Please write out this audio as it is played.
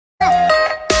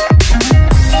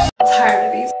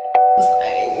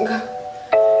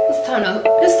don't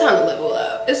know. It's time to level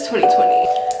up. It's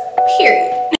 2020.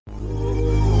 Period.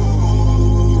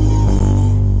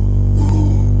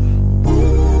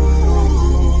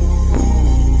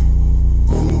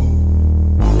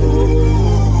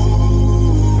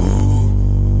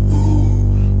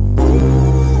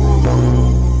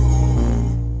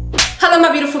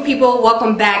 People,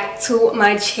 welcome back to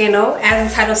my channel. As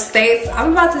the title states,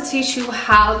 I'm about to teach you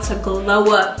how to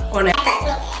glow up on a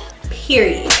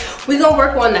period. We're gonna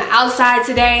work on the outside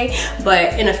today,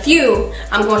 but in a few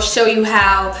I'm gonna show you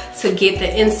how to get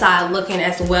the inside looking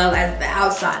as well as the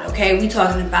outside. Okay, we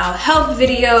talking about health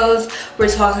videos, we're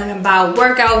talking about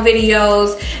workout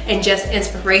videos, and just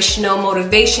inspirational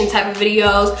motivation type of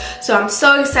videos. So I'm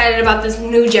so excited about this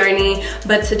new journey.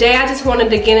 But today I just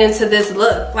wanted to get into this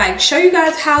look, like show you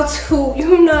guys how to,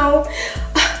 you know,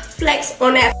 flex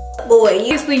on that boy.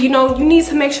 Obviously, you know, you need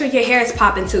to make sure your hair is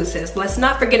popping too, sis. Let's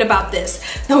not forget about this.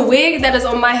 The wig that is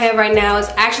on my head right now is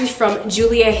actually from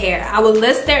Julia Hair. I will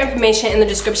list their information in the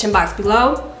description box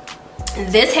below.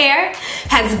 This hair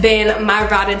has been my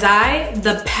ride or die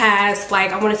the past,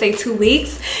 like, I want to say 2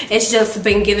 weeks. It's just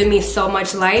been giving me so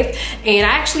much life. And I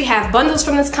actually have bundles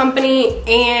from this company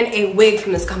and a wig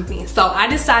from this company. So I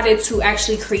decided to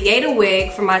actually create a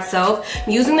wig for myself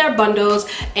using their bundles.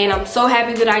 And I'm so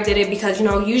happy that I did it because, you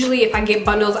know, usually if I get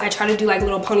bundles, I try to do like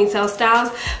little ponytail styles.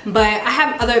 But I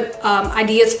have other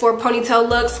ideas for ponytail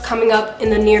looks coming up in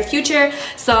the near future.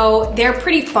 So they're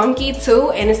pretty funky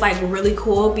too. And it's like really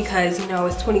cool because, you know,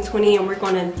 it's 2020 and we're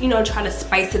gonna, you know, try to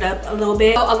spice it up a little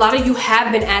bit. So a lot of you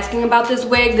have been asking about this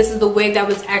wig. This is the wig that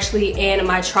was actually in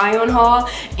my try-on haul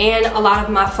and a lot of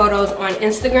my photos on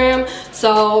Instagram.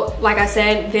 So like I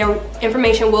said, their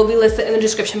information will be listed in the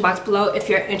description box below if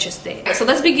you're interested. So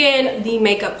let's begin the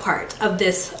makeup part of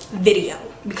this video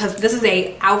because this is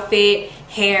a outfit,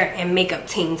 hair, and makeup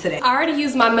team today. I already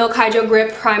used my Milk Hydro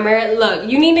Grip primer. Look,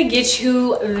 you need to get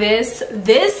you this.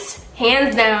 This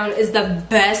hands down is the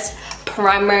best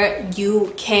primer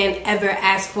you can ever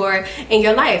ask for in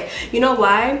your life. You know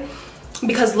why?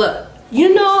 Because look,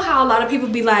 you know how a lot of people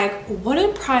be like, what are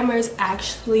primers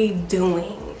actually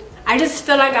doing? I just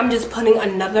feel like I'm just putting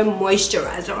another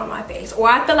moisturizer on my face, or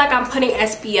I feel like I'm putting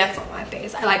SPF on my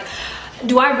face. I like,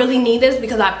 do I really need this?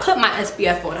 Because I put my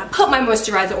SPF on, I put my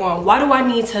moisturizer on. Why do I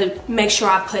need to make sure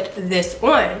I put this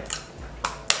on?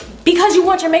 Because you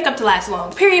want your makeup to last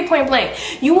long, period, point blank.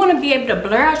 You want to be able to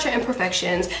blur out your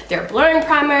imperfections. They're blurring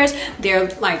primers. They're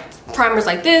like primers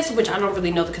like this, which I don't really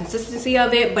know the consistency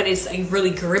of it, but it's a really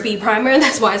grippy primer.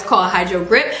 That's why it's called Hydro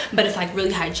Grip, but it's like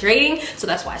really hydrating, so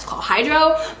that's why it's called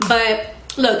Hydro. But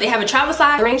look, they have a travel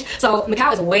size range, so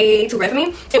Macau is way too red for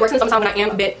me. It works in the summertime when I am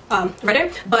a bit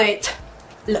redder, but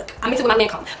look, I mix it with my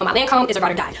Lancome, but my Lancome is a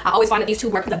ride or die. I always find that these two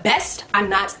work the best. I'm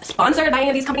not sponsored by any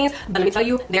of these companies, but let me tell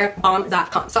you, they're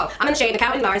bomb.com. So I'm in the shade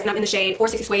Macau and Mars, and I'm in the shade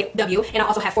 460 Suede W, and I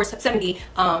also have 470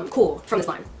 Cool from this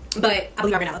line. But I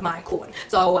believe I ran out of my cool one.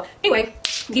 So anyway,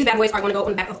 these bad boys are going to go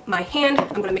on the back of my hand. I'm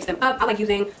going to mix them up. I like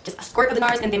using just a squirt of the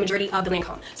NARS and the majority of the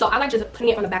Lancome. So I like just putting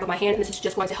it on the back of my hand, and this is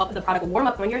just going to help the product warm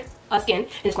up on your skin,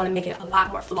 and it's going to make it a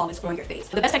lot more flawless on your face.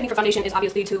 The best technique for foundation is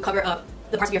obviously to cover up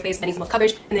the parts of your face that needs the most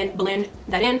coverage, and then blend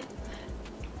that in.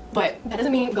 But that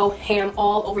doesn't mean go ham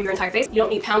all over your entire face. You don't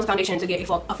need pounds of foundation to get a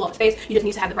flawless face. You just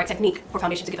need to have the right technique for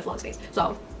foundation to get a flawless face.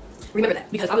 So remember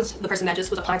that, because I was the person that just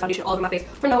was applying foundation all over my face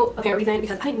for no apparent reason,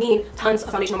 because I didn't need tons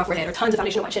of foundation on my forehead or tons of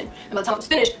foundation on my chin. And by the time I was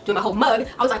finished doing my whole mug,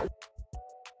 I was like,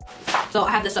 so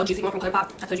I have this So Juicy one from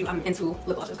ColourPop. I told you I'm into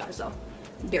lip glosses, guys, so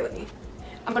bear with me.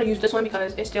 I'm gonna use this one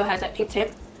because it still has that pink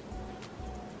tint,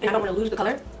 and I don't want to lose the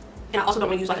color. And I also don't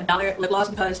want to use like a dollar lip gloss,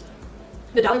 because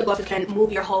the dollar lip glosses can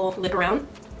move your whole lip around,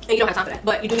 and you don't have time for that.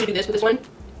 But you do need to do this with this one,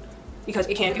 because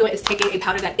it can feel it is taking a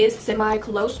powder that is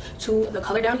semi-close to the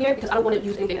color down here, because I don't want to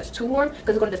use anything that's too warm, because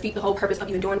it's going to defeat the whole purpose of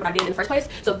even doing what I did in the first place.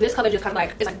 So this color just kind of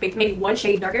like, it's like maybe one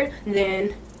shade darker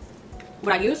than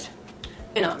what I used,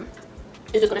 and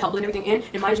it's just going to help blend everything in.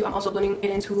 And mind you, I'm also blending it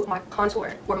into my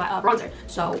contour or my bronzer,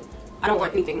 so I don't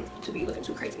want anything to be looking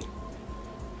too crazy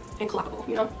and clockable,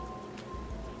 you know.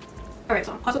 Alright,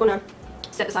 so I'm also going to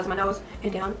set the sides of my nose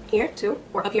and down here too,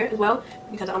 or up here as well,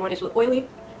 because I don't want it to look oily.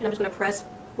 And I'm just going to press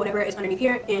whatever is underneath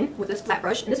here in with this flat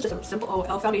brush, and this is just a simple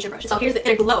OL foundation brush. So here's the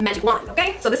Inner Glow magic wand,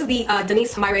 okay? So this is the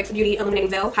Denise Myricks Beauty Illuminating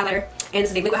Veil highlighter, and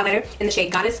this is a liquid highlighter in the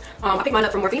shade Goddess. I picked mine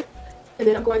up from Morphe, and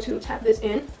then I'm going to tap this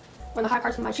in on the high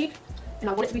parts of my cheek, and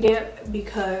I want it to be damp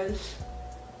because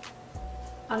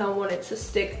I don't want it to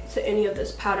stick to any of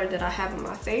this powder that I have on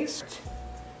my face.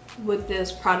 With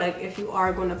this product, if you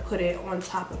are going to put it on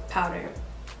top of powder,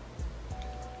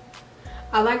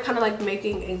 I like kind of like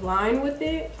making a line with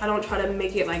it. I don't try to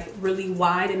make it like really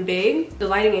wide and big. The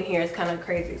lighting in here is kind of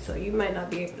crazy, so you might not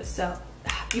be able to tell.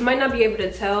 You might not be able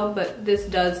to tell, but this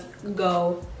does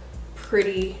go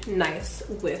pretty nice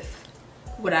with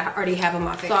what I already have on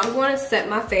my face. So I'm going to set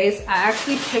my face. I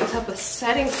actually picked up a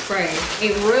setting spray,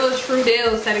 a real true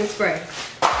deal setting spray.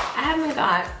 I haven't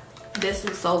got this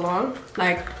in so long,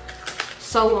 like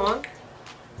so long.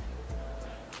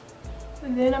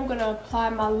 And then I'm gonna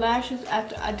apply my lashes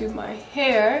after I do my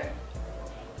hair,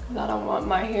 because I don't want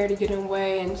my hair to get in the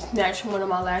way and snatch one of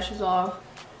my lashes off.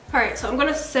 Alright, so I'm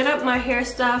gonna set up my hair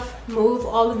stuff, move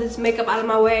all of this makeup out of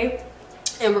my way,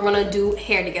 and we're gonna do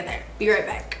hair together. Be right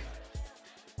back.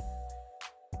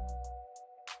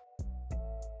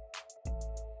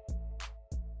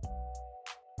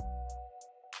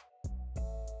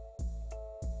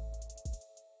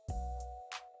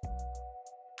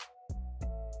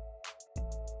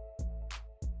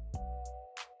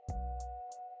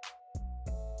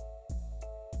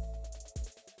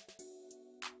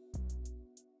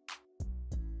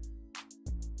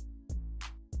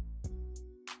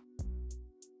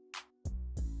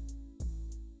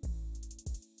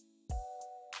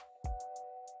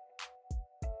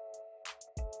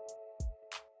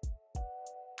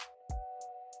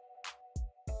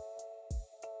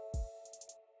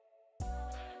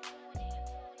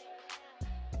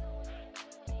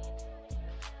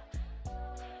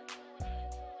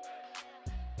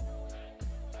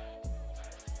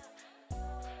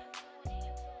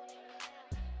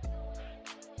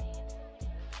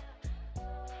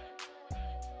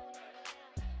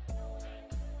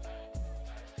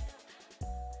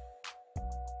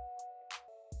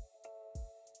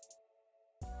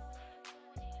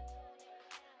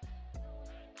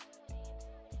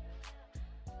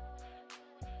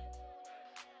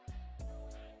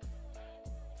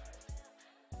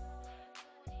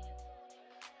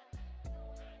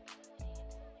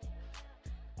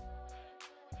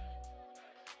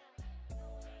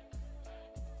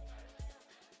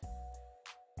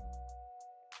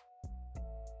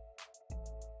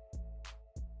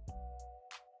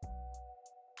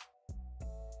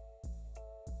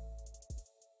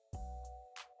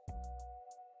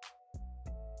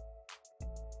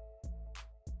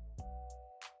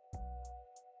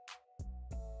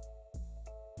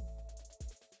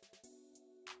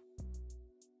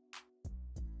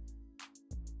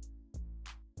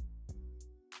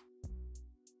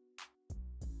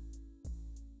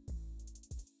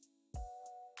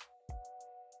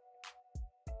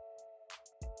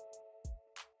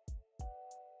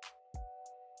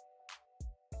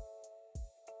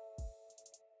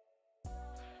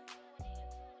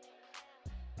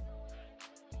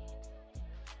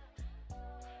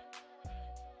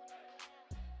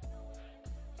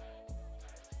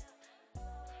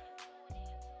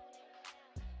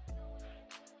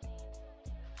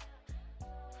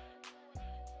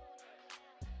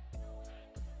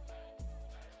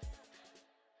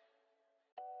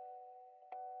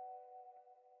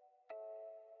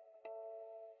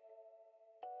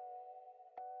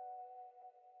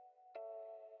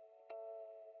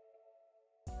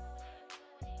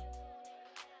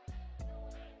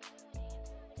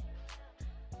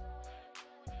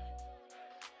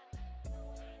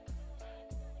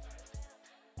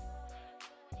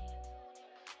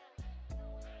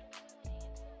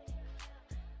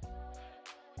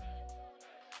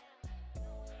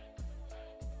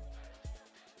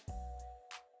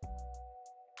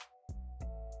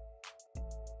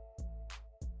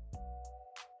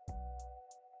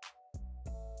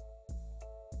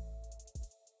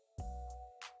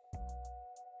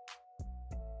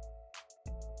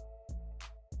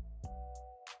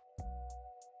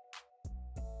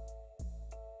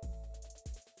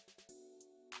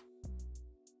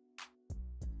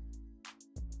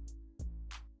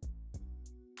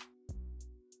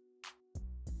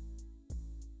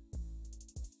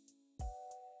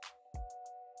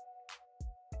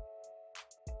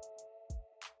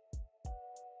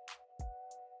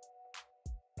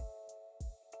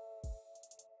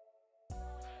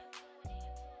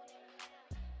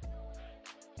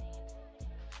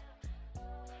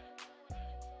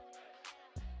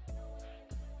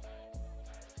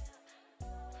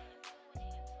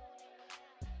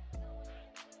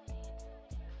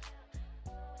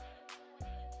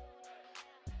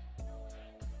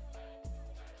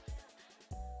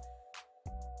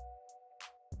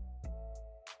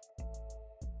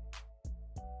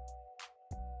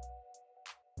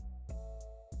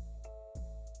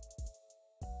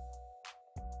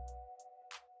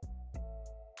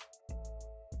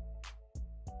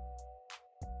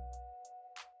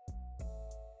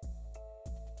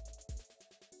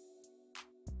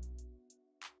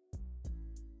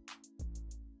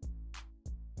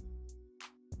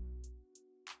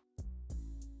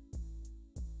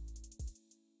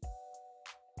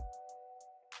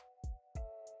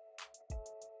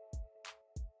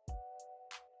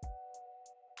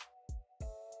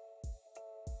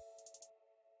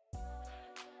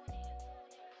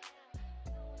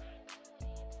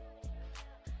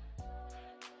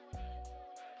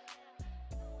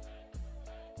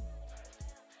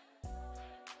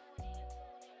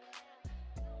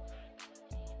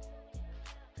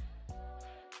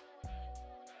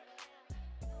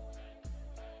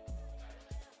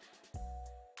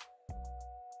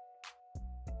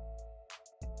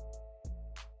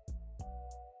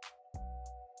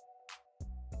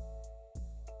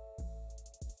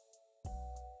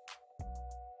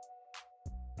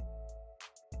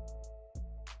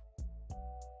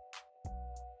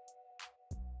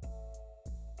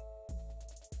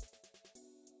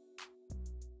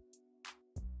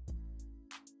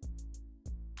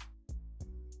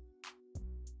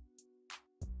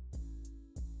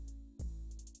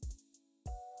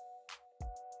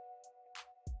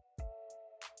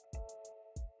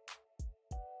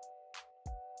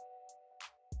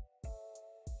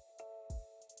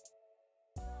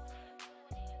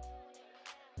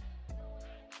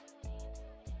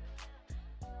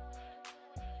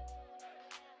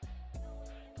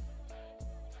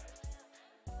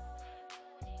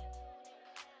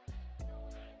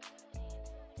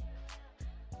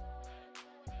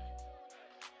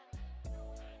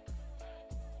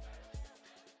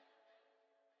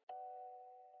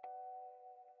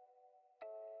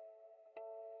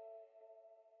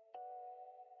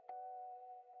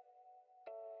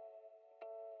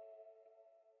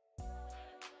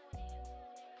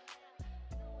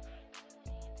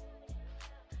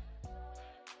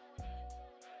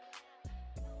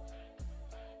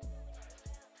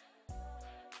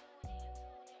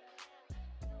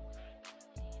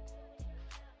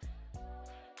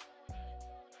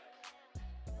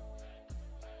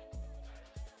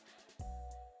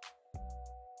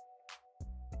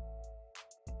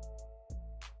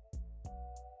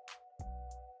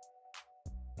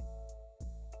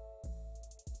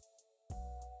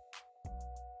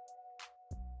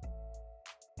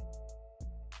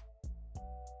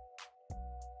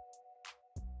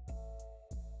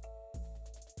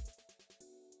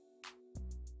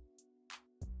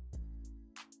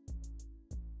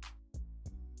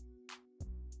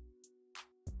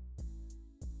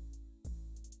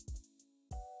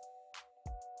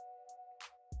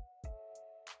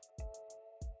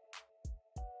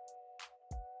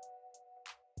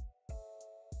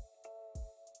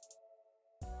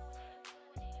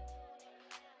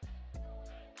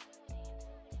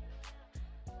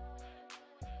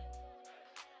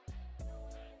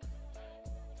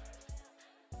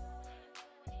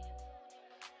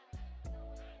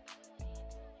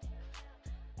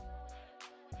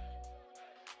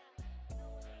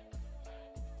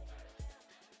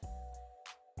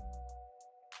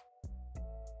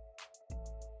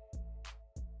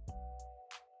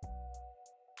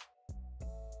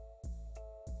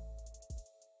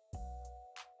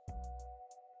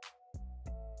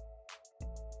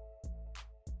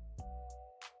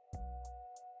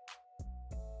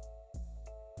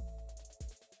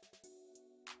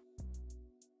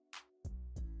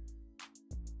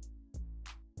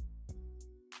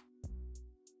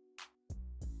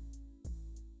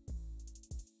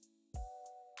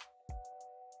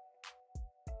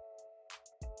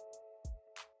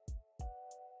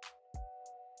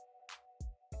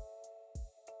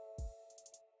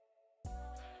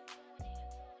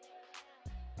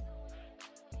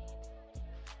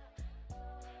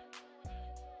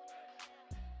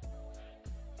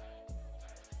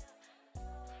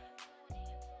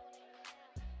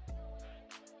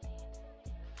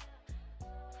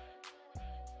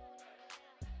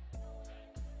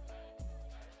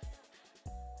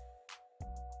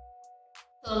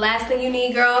 So the last thing you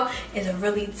need, girl, is a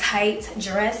really tight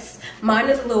dress. Mine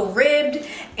is a little ribbed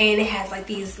and it has like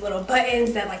these little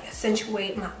buttons that like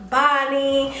accentuate my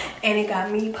body, and it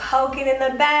got me poking in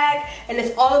the back, and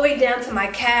it's all the way down to my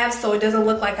calves, so it doesn't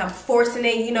look like I'm forcing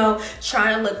it, you know,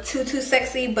 trying to look too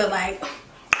sexy, but like,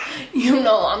 you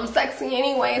know, I'm sexy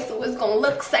anyway, so it's gonna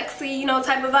look sexy, you know,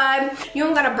 type of vibe. You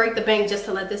don't gotta break the bank just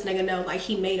to let this nigga know like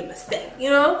he made a mistake, you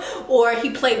know, or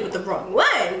he played with the wrong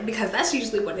one, because that's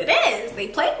usually what it is. They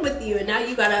played with you and now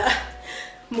you gotta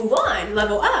move on,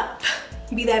 level up,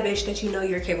 be that bitch that you know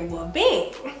you're capable of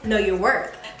being, know your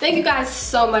worth. Thank you guys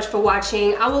so much for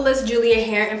watching. I will list Julia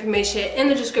hair information in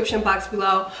the description box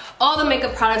below. All the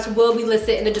makeup products will be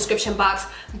listed in the description box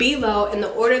below in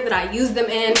the order that I use them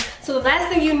in. So the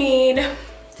last thing you need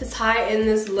to tie in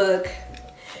this look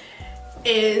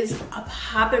is a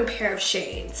poppin' pair of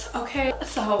shades, okay?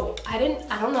 So I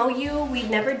don't know you, we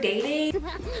never dated.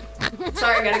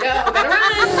 Sorry, I gotta go, I gotta run.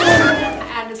 I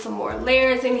added some more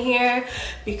layers in here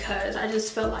because I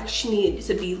just felt like she needed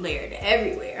to be layered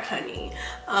everywhere, honey.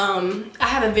 I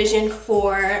have a vision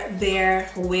for their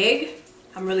wig.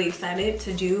 I'm really excited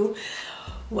to do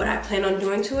what I plan on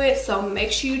doing to it, so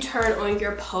make sure you turn on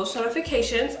your post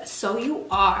notifications so you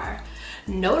are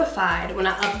notified when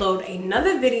I upload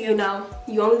another video. Now,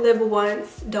 you only live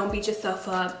once, don't beat yourself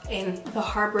up, and the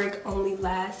heartbreak only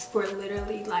lasts for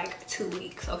literally like 2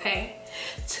 weeks, okay?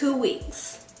 2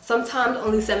 weeks, sometimes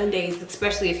only 7 days,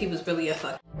 especially if he was really a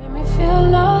fuck. Make me feel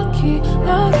lucky,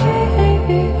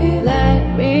 lucky.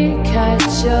 Let me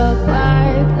catch your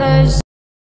vibe.